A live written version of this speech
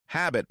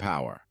Habit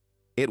power.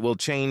 It will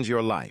change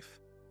your life.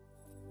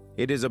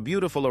 It is a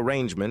beautiful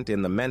arrangement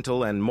in the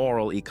mental and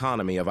moral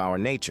economy of our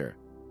nature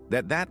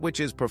that which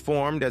is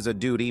performed as a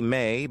duty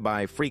may,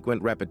 by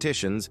frequent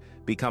repetitions,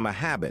 become a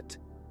habit,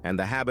 and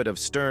the habit of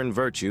stern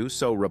virtue,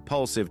 so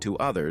repulsive to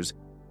others,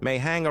 may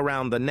hang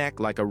around the neck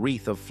like a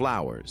wreath of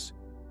flowers.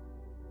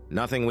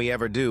 Nothing we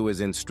ever do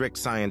is in strict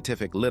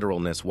scientific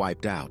literalness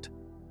wiped out.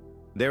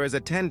 There is a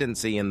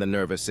tendency in the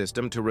nervous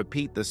system to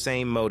repeat the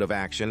same mode of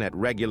action at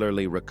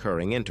regularly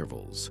recurring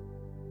intervals.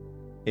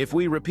 If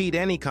we repeat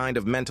any kind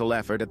of mental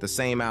effort at the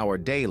same hour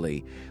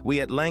daily,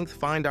 we at length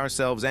find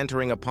ourselves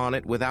entering upon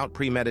it without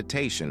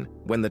premeditation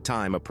when the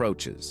time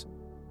approaches.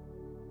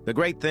 The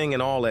great thing in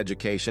all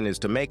education is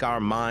to make our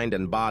mind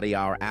and body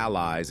our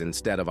allies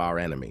instead of our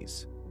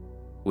enemies.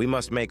 We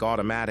must make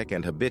automatic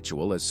and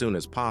habitual as soon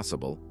as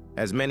possible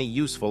as many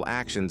useful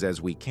actions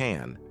as we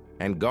can,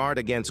 and guard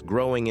against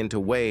growing into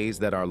ways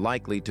that are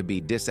likely to be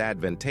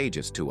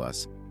disadvantageous to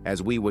us,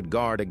 as we would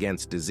guard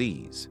against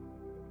disease.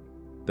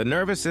 The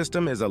nervous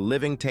system is a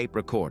living tape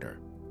recorder.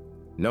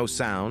 No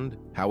sound,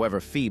 however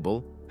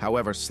feeble,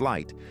 however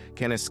slight,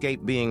 can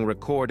escape being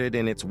recorded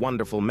in its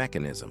wonderful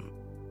mechanism.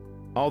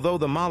 Although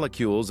the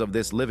molecules of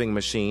this living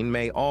machine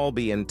may all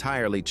be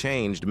entirely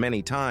changed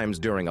many times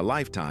during a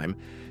lifetime,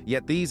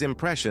 yet these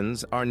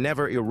impressions are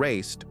never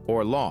erased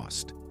or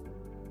lost.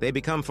 They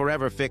become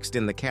forever fixed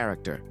in the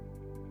character.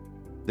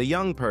 The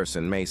young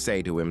person may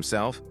say to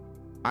himself,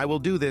 "I will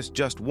do this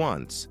just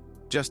once,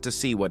 just to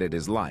see what it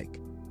is like.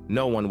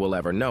 No one will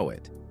ever know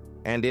it,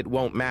 and it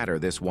won't matter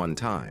this one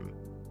time."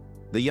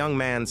 The young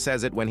man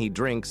says it when he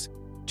drinks,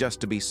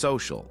 just to be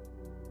social.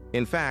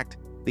 In fact,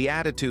 the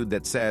attitude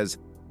that says,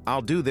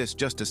 "I'll do this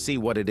just to see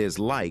what it is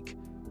like,"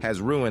 has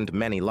ruined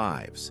many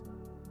lives.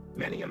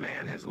 Many a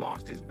man has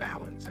lost his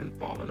balance and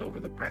fallen over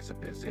the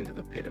precipice into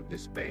the pit of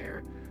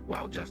despair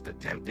while just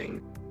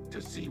attempting to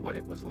see what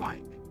it was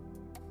like.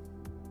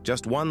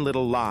 Just one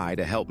little lie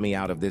to help me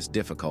out of this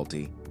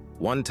difficulty.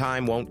 One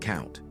time won't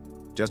count.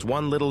 Just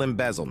one little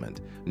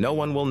embezzlement. No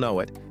one will know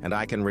it, and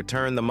I can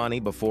return the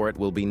money before it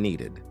will be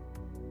needed.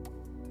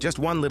 Just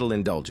one little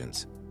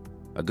indulgence.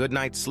 A good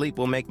night's sleep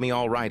will make me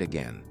all right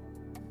again.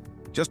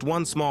 Just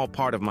one small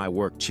part of my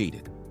work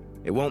cheated.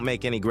 It won't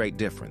make any great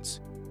difference.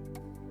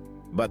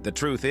 But the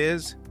truth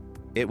is,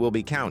 it will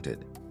be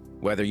counted,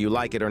 whether you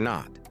like it or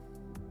not.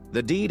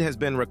 The deed has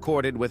been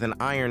recorded with an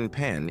iron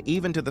pen,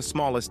 even to the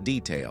smallest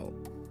detail.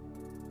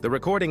 The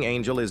recording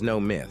angel is no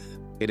myth.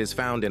 It is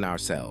found in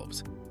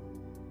ourselves.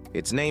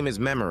 Its name is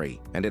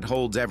memory, and it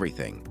holds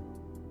everything.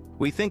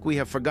 We think we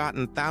have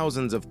forgotten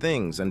thousands of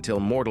things until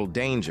mortal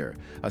danger,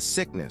 a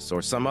sickness,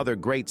 or some other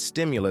great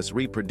stimulus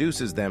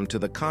reproduces them to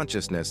the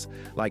consciousness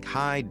like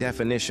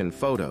high-definition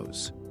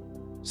photos.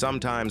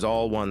 Sometimes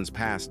all one's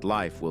past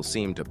life will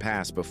seem to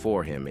pass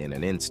before him in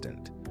an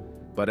instant.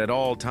 But at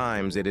all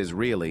times it is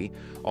really,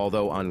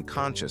 although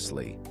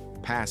unconsciously,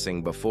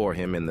 passing before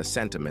him in the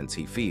sentiments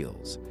he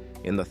feels,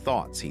 in the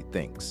thoughts he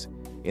thinks,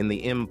 in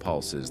the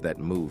impulses that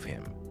move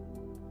him.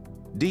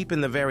 Deep in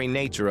the very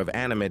nature of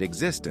animate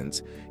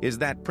existence is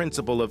that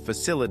principle of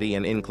facility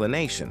and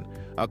inclination,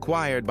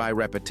 acquired by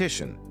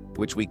repetition,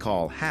 which we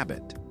call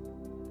habit.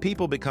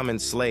 People become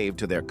enslaved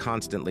to their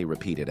constantly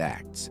repeated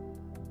acts.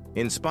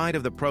 In spite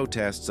of the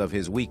protests of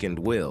his weakened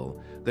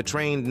will, the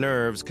trained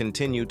nerves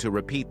continue to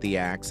repeat the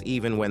acts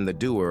even when the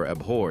doer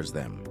abhors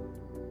them.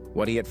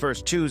 What he at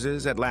first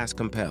chooses, at last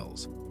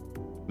compels.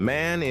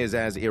 Man is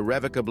as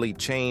irrevocably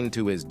chained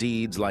to his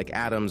deeds like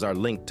atoms are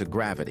linked to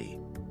gravity.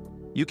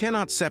 You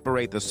cannot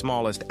separate the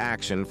smallest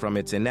action from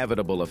its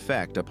inevitable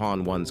effect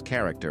upon one's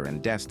character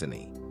and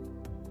destiny.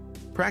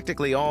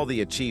 Practically all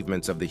the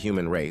achievements of the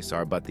human race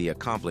are but the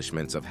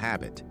accomplishments of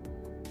habit.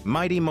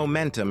 Mighty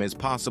momentum is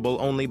possible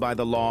only by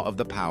the law of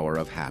the power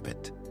of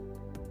habit.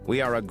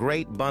 We are a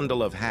great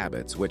bundle of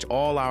habits which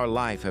all our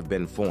life have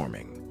been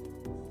forming.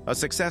 A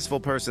successful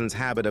person's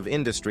habit of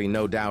industry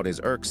no doubt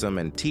is irksome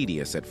and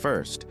tedious at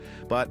first,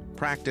 but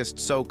practiced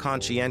so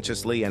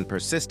conscientiously and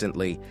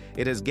persistently,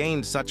 it has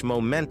gained such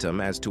momentum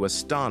as to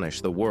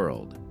astonish the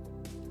world.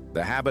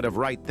 The habit of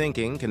right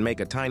thinking can make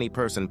a tiny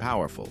person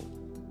powerful.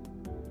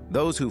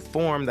 Those who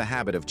form the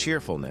habit of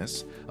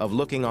cheerfulness, of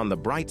looking on the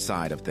bright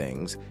side of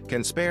things,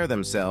 can spare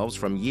themselves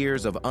from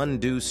years of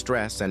undue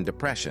stress and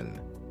depression.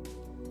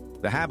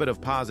 The habit of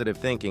positive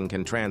thinking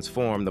can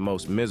transform the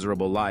most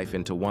miserable life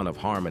into one of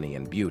harmony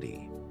and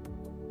beauty.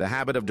 The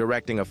habit of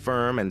directing a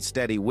firm and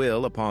steady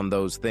will upon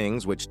those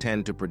things which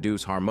tend to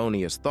produce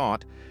harmonious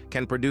thought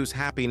can produce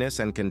happiness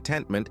and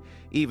contentment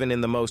even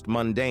in the most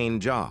mundane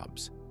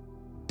jobs.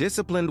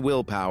 Disciplined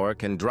willpower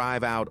can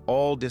drive out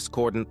all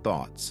discordant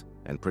thoughts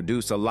and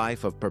produce a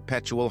life of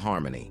perpetual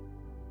harmony.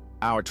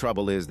 Our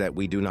trouble is that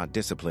we do not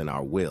discipline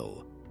our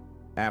will.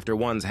 After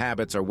one's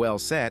habits are well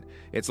set,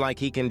 it's like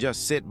he can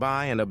just sit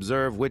by and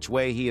observe which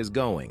way he is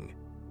going.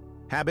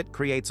 Habit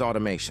creates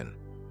automation.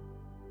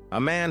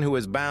 A man who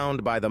is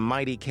bound by the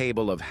mighty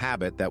cable of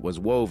habit that was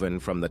woven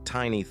from the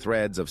tiny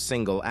threads of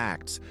single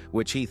acts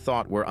which he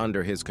thought were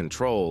under his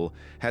control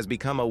has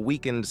become a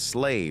weakened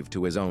slave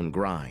to his own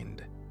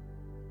grind.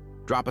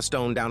 Drop a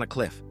stone down a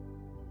cliff.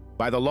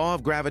 By the law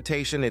of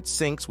gravitation, it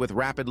sinks with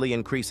rapidly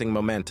increasing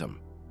momentum.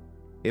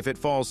 If it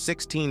falls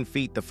 16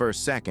 feet the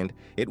first second,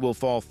 it will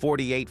fall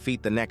 48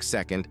 feet the next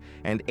second,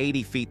 and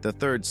 80 feet the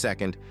third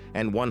second,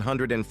 and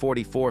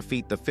 144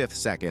 feet the fifth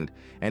second,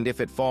 and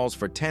if it falls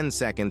for 10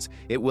 seconds,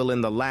 it will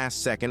in the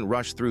last second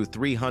rush through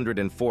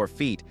 304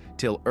 feet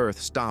till Earth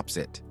stops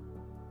it.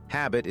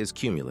 Habit is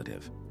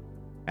cumulative.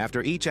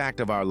 After each act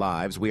of our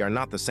lives, we are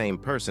not the same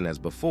person as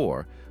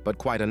before, but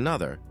quite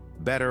another,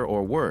 better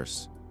or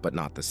worse, but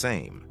not the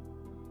same.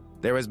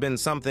 There has been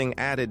something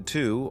added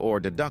to or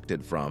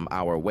deducted from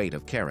our weight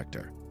of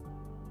character.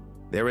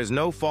 There is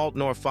no fault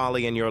nor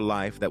folly in your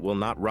life that will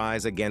not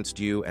rise against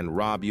you and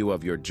rob you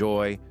of your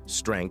joy,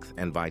 strength,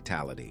 and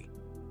vitality.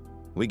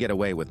 We get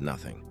away with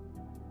nothing.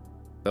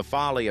 The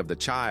folly of the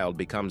child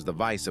becomes the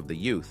vice of the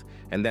youth,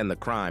 and then the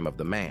crime of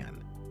the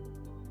man.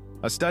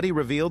 A study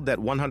revealed that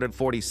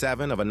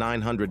 147 of a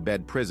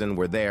 900-bed prison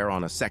were there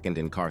on a second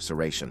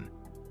incarceration.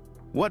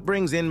 What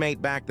brings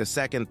inmate back the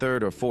second,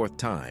 third, or fourth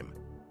time?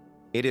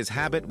 It is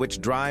habit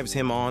which drives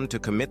him on to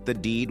commit the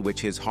deed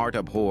which his heart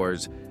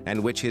abhors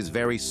and which his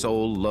very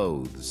soul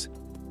loathes.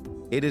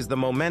 It is the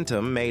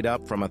momentum made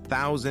up from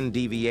 1,000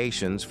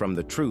 deviations from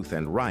the truth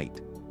and right,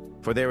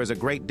 for there is a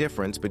great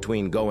difference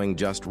between going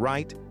just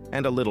right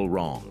and a little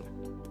wrong.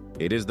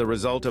 It is the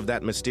result of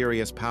that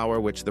mysterious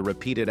power which the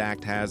repeated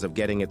act has of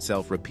getting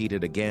itself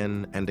repeated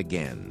again and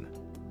again.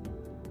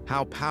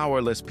 How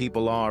powerless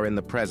people are in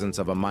the presence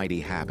of a mighty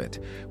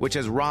habit, which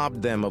has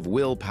robbed them of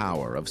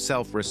willpower, of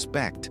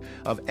self-respect,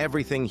 of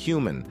everything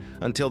human,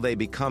 until they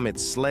become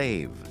its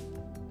slave.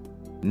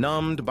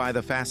 Numbed by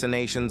the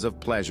fascinations of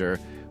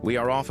pleasure, we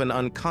are often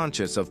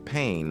unconscious of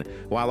pain,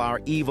 while our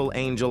evil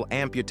angel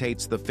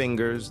amputates the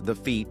fingers, the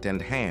feet,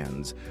 and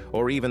hands,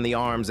 or even the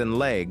arms and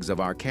legs of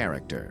our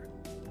character.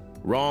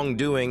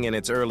 Wrongdoing in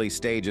its early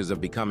stages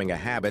of becoming a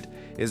habit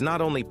is not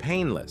only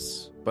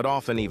painless, but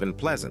often even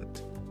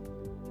pleasant.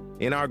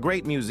 In our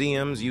great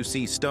museums, you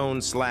see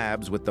stone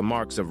slabs with the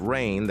marks of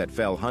rain that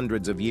fell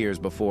hundreds of years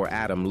before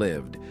Adam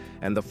lived,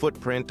 and the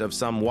footprint of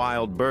some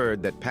wild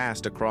bird that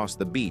passed across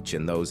the beach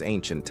in those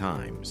ancient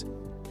times.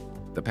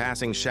 The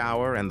passing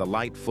shower and the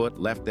light foot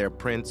left their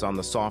prints on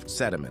the soft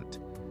sediment.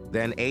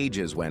 Then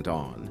ages went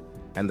on,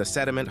 and the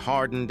sediment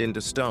hardened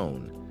into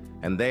stone,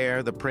 and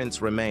there the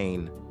prints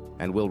remain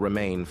and will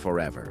remain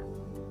forever.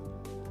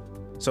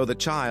 So the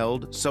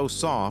child, so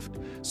soft,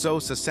 so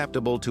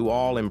susceptible to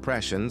all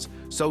impressions,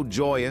 so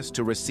joyous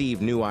to receive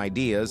new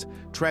ideas,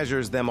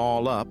 treasures them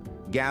all up,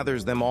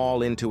 gathers them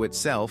all into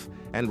itself,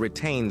 and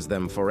retains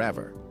them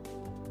forever.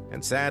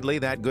 And sadly,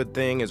 that good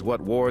thing is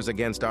what wars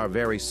against our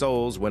very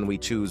souls when we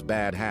choose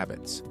bad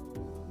habits.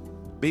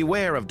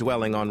 Beware of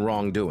dwelling on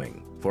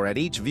wrongdoing, for at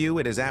each view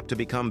it is apt to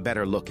become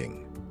better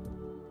looking.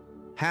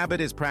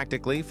 Habit is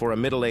practically, for a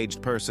middle-aged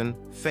person,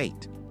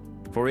 fate.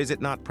 For is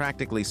it not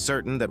practically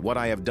certain that what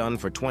I have done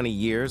for 20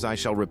 years I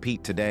shall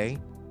repeat today?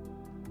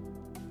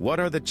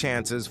 What are the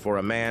chances for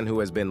a man who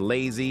has been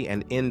lazy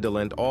and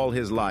indolent all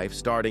his life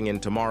starting in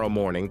tomorrow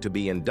morning to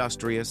be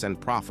industrious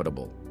and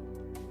profitable?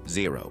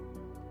 0.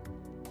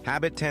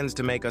 Habit tends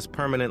to make us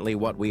permanently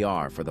what we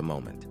are for the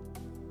moment.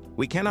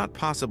 We cannot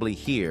possibly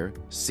hear,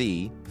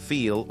 see,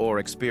 feel, or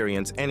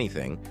experience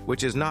anything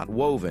which is not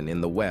woven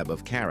in the web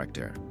of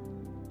character.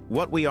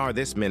 What we are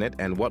this minute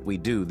and what we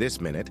do this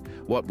minute,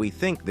 what we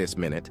think this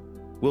minute,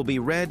 will be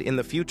read in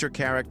the future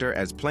character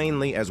as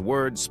plainly as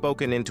words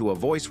spoken into a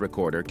voice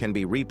recorder can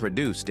be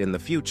reproduced in the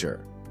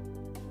future.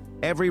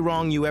 Every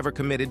wrong you ever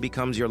committed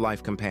becomes your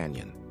life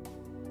companion.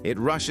 It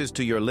rushes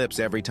to your lips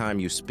every time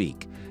you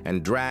speak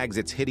and drags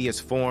its hideous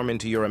form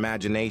into your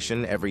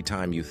imagination every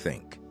time you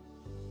think.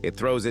 It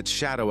throws its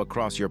shadow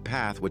across your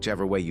path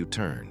whichever way you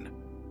turn.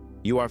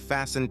 You are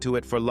fastened to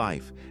it for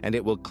life, and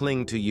it will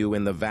cling to you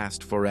in the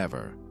vast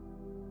forever.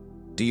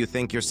 Do you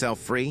think yourself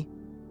free?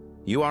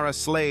 You are a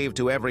slave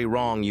to every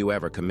wrong you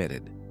ever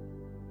committed.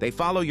 They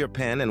follow your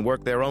pen and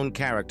work their own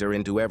character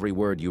into every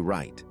word you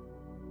write.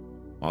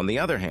 On the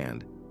other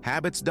hand,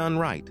 habits done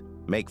right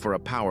make for a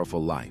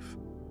powerful life.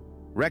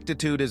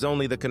 Rectitude is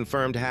only the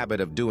confirmed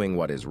habit of doing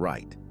what is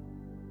right.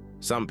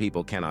 Some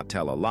people cannot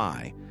tell a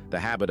lie. The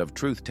habit of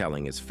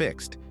truth-telling is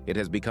fixed. It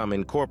has become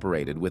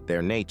incorporated with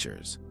their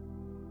natures.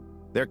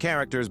 Their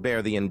characters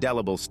bear the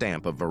indelible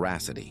stamp of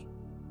veracity.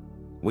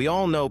 We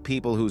all know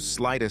people whose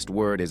slightest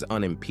word is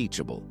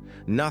unimpeachable.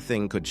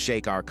 Nothing could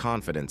shake our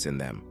confidence in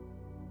them.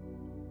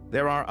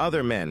 There are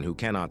other men who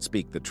cannot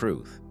speak the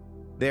truth.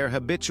 Their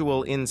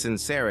habitual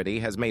insincerity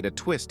has made a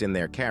twist in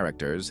their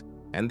characters,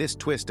 and this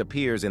twist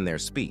appears in their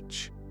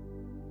speech.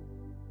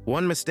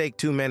 One mistake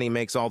too many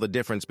makes all the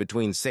difference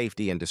between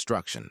safety and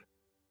destruction.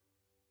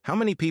 How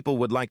many people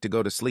would like to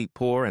go to sleep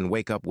poor and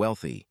wake up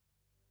wealthy?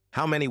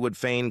 How many would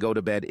fain go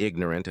to bed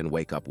ignorant and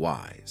wake up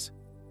wise?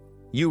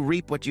 You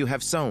reap what you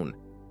have sown.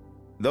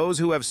 Those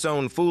who have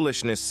sown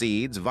foolishness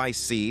seeds, vice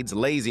seeds,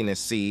 laziness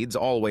seeds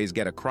always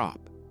get a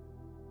crop.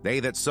 They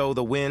that sow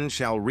the wind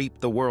shall reap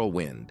the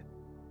whirlwind.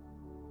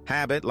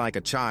 Habit, like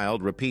a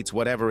child, repeats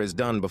whatever is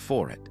done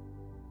before it.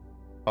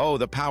 Oh,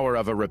 the power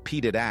of a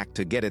repeated act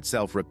to get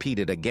itself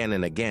repeated again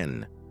and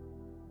again.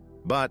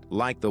 But,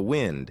 like the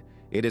wind,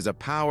 it is a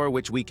power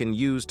which we can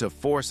use to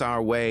force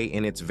our way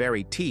in its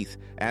very teeth,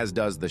 as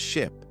does the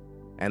ship,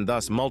 and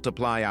thus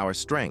multiply our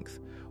strength,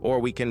 or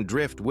we can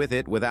drift with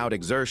it without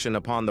exertion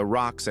upon the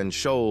rocks and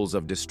shoals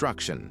of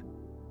destruction.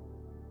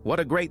 What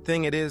a great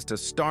thing it is to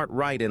start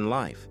right in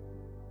life.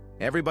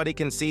 Everybody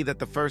can see that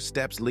the first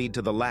steps lead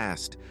to the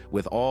last,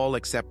 with all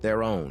except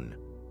their own.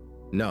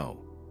 No,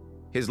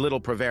 his little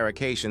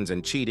prevarications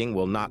and cheating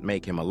will not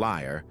make him a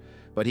liar,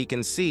 but he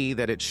can see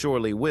that it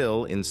surely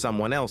will in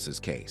someone else's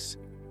case.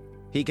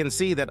 He can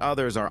see that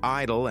others are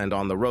idle and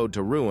on the road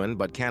to ruin,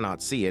 but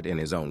cannot see it in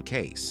his own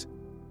case.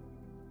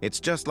 It's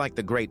just like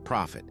the great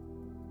prophet.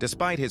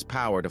 Despite his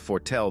power to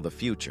foretell the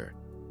future,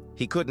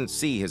 he couldn't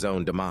see his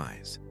own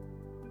demise.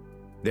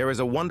 There is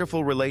a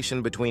wonderful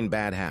relation between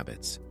bad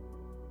habits.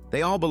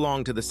 They all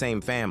belong to the same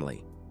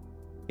family.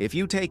 If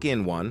you take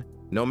in one,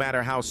 no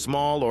matter how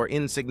small or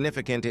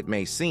insignificant it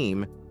may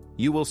seem,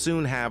 you will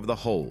soon have the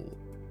whole.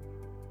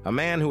 A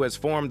man who has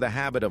formed the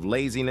habit of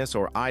laziness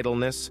or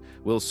idleness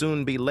will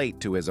soon be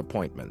late to his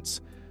appointments.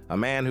 A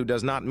man who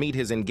does not meet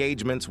his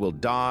engagements will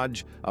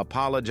dodge,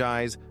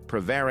 apologize,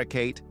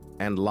 prevaricate,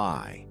 and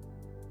lie.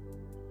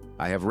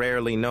 I have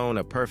rarely known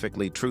a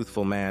perfectly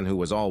truthful man who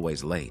was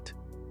always late.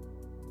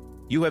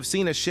 You have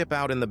seen a ship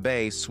out in the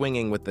bay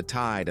swinging with the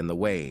tide and the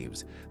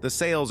waves. The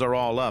sails are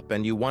all up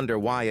and you wonder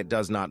why it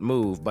does not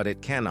move, but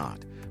it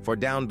cannot, for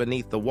down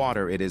beneath the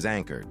water it is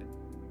anchored.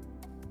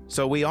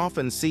 So we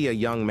often see a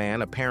young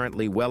man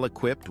apparently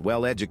well-equipped,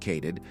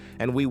 well-educated,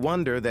 and we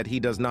wonder that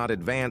he does not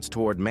advance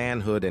toward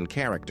manhood and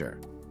character.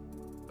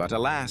 But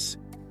alas,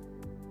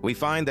 we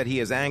find that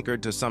he is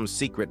anchored to some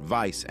secret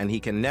vice and he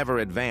can never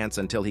advance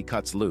until he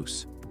cuts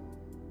loose.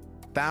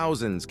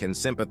 Thousands can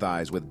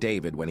sympathize with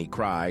David when he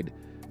cried,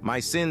 "My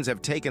sins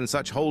have taken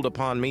such hold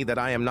upon me that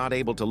I am not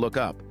able to look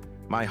up.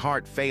 My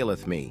heart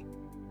faileth me.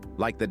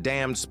 Like the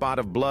damned spot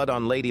of blood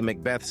on Lady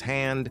Macbeth's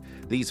hand,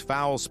 these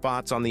foul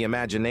spots on the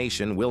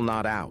imagination will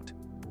not out."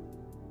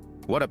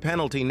 What a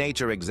penalty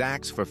nature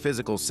exacts for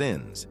physical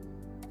sins.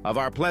 Of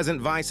our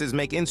pleasant vices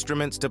make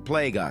instruments to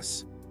plague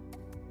us.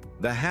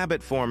 The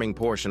habit-forming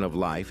portion of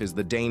life is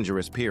the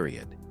dangerous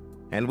period,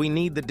 and we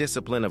need the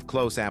discipline of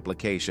close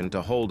application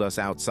to hold us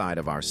outside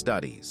of our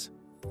studies.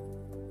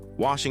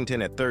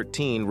 Washington at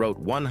 13 wrote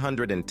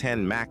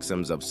 110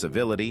 maxims of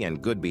civility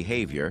and good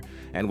behavior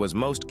and was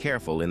most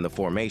careful in the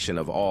formation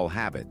of all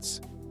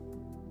habits.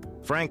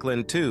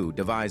 Franklin, too,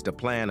 devised a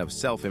plan of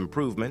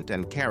self-improvement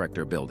and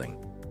character building.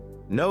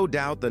 No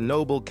doubt the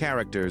noble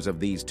characters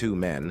of these two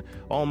men,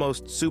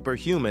 almost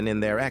superhuman in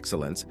their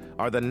excellence,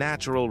 are the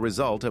natural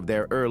result of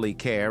their early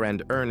care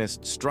and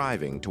earnest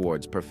striving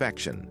towards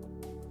perfection.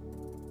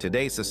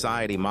 Today's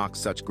society mocks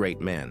such great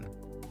men.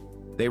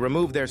 They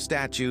remove their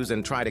statues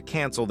and try to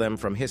cancel them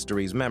from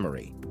history's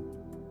memory.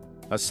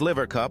 A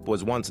sliver cup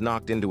was once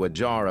knocked into a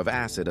jar of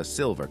acid, a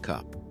silver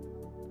cup.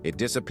 It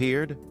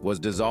disappeared, was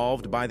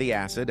dissolved by the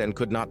acid, and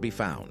could not be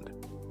found.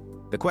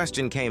 The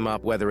question came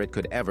up whether it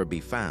could ever be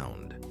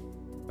found.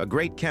 A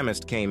great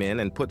chemist came in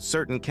and put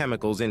certain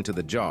chemicals into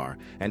the jar,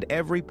 and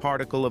every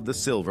particle of the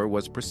silver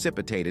was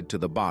precipitated to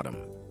the bottom.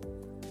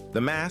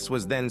 The mass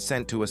was then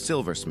sent to a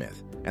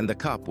silversmith, and the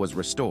cup was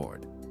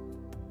restored.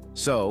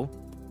 So,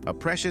 a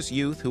precious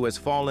youth who has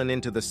fallen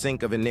into the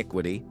sink of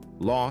iniquity,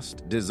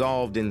 lost,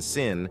 dissolved in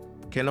sin,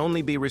 can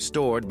only be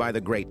restored by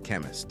the great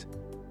chemist.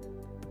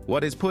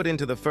 What is put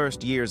into the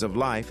first years of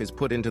life is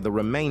put into the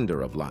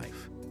remainder of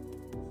life.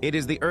 It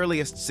is the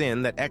earliest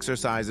sin that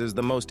exercises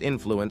the most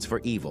influence for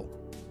evil.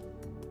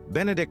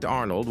 Benedict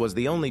Arnold was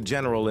the only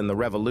general in the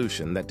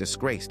Revolution that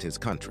disgraced his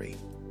country.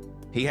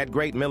 He had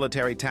great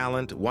military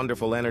talent,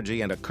 wonderful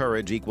energy, and a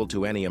courage equal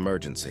to any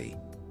emergency.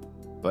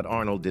 But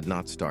Arnold did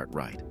not start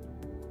right.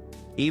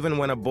 Even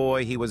when a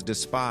boy, he was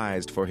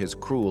despised for his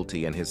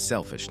cruelty and his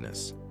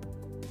selfishness.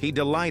 He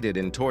delighted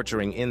in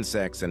torturing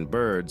insects and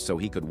birds so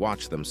he could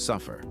watch them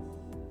suffer.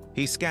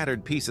 He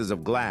scattered pieces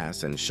of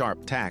glass and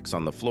sharp tacks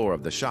on the floor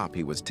of the shop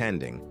he was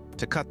tending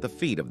to cut the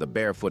feet of the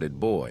barefooted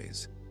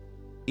boys.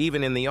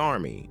 Even in the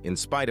army, in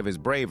spite of his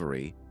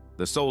bravery,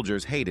 the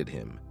soldiers hated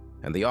him,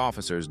 and the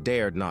officers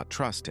dared not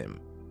trust him.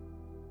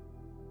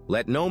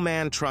 Let no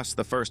man trust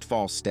the first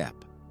false step.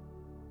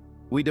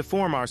 We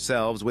deform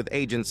ourselves with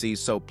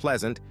agencies so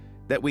pleasant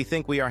that we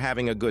think we are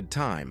having a good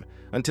time,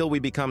 until we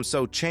become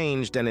so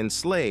changed and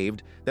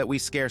enslaved that we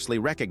scarcely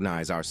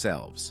recognize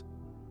ourselves.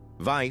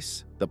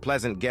 Vice, the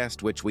pleasant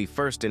guest which we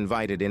first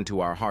invited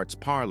into our heart's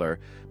parlor,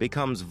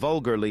 becomes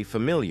vulgarly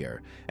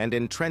familiar and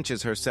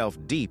entrenches herself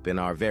deep in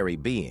our very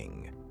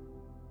being.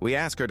 We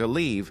ask her to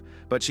leave,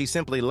 but she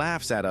simply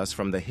laughs at us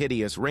from the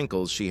hideous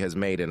wrinkles she has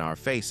made in our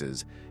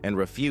faces and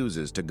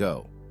refuses to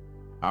go.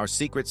 Our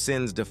secret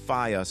sins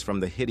defy us from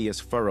the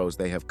hideous furrows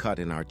they have cut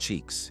in our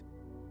cheeks.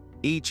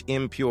 Each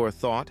impure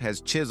thought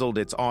has chiseled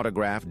its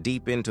autograph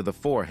deep into the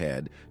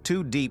forehead,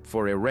 too deep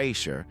for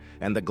erasure,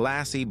 and the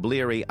glassy,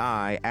 bleary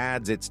eye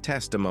adds its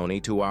testimony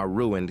to our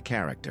ruined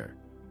character.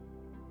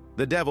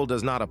 The devil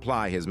does not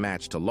apply his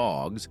match to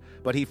logs,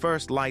 but he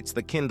first lights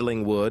the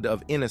kindling wood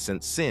of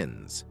innocent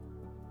sins.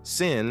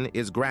 Sin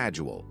is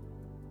gradual.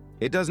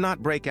 It does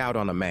not break out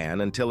on a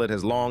man until it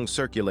has long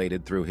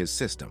circulated through his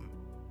system.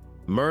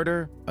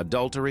 Murder,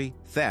 adultery,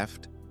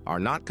 theft are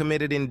not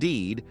committed in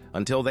deed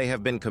until they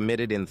have been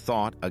committed in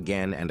thought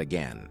again and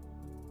again.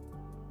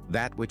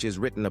 That which is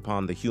written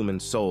upon the human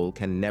soul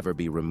can never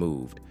be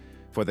removed,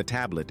 for the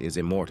tablet is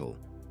immortal.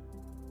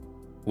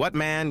 What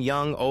man,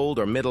 young, old,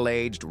 or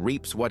middle-aged,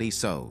 reaps what he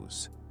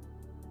sows?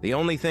 The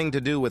only thing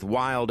to do with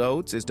wild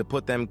oats is to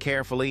put them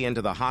carefully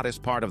into the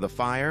hottest part of the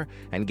fire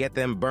and get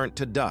them burnt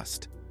to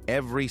dust,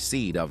 every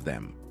seed of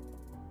them.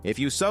 If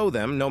you sow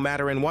them, no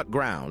matter in what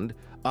ground,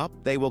 up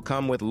they will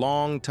come with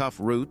long, tough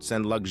roots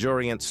and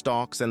luxuriant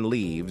stalks and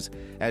leaves,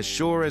 as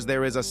sure as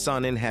there is a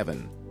sun in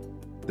heaven.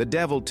 The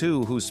devil,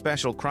 too, whose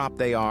special crop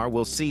they are,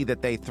 will see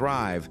that they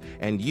thrive,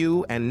 and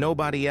you and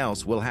nobody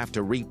else will have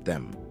to reap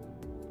them.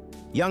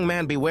 Young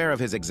man, beware of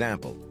his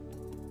example.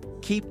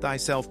 Keep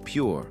thyself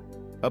pure.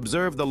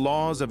 Observe the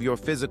laws of your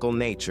physical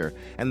nature,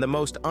 and the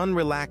most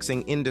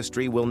unrelaxing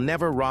industry will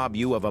never rob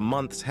you of a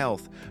month's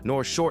health,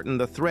 nor shorten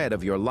the thread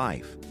of your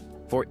life.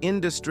 For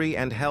industry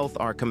and health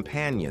are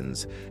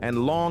companions,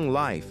 and long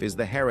life is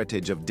the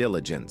heritage of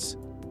diligence.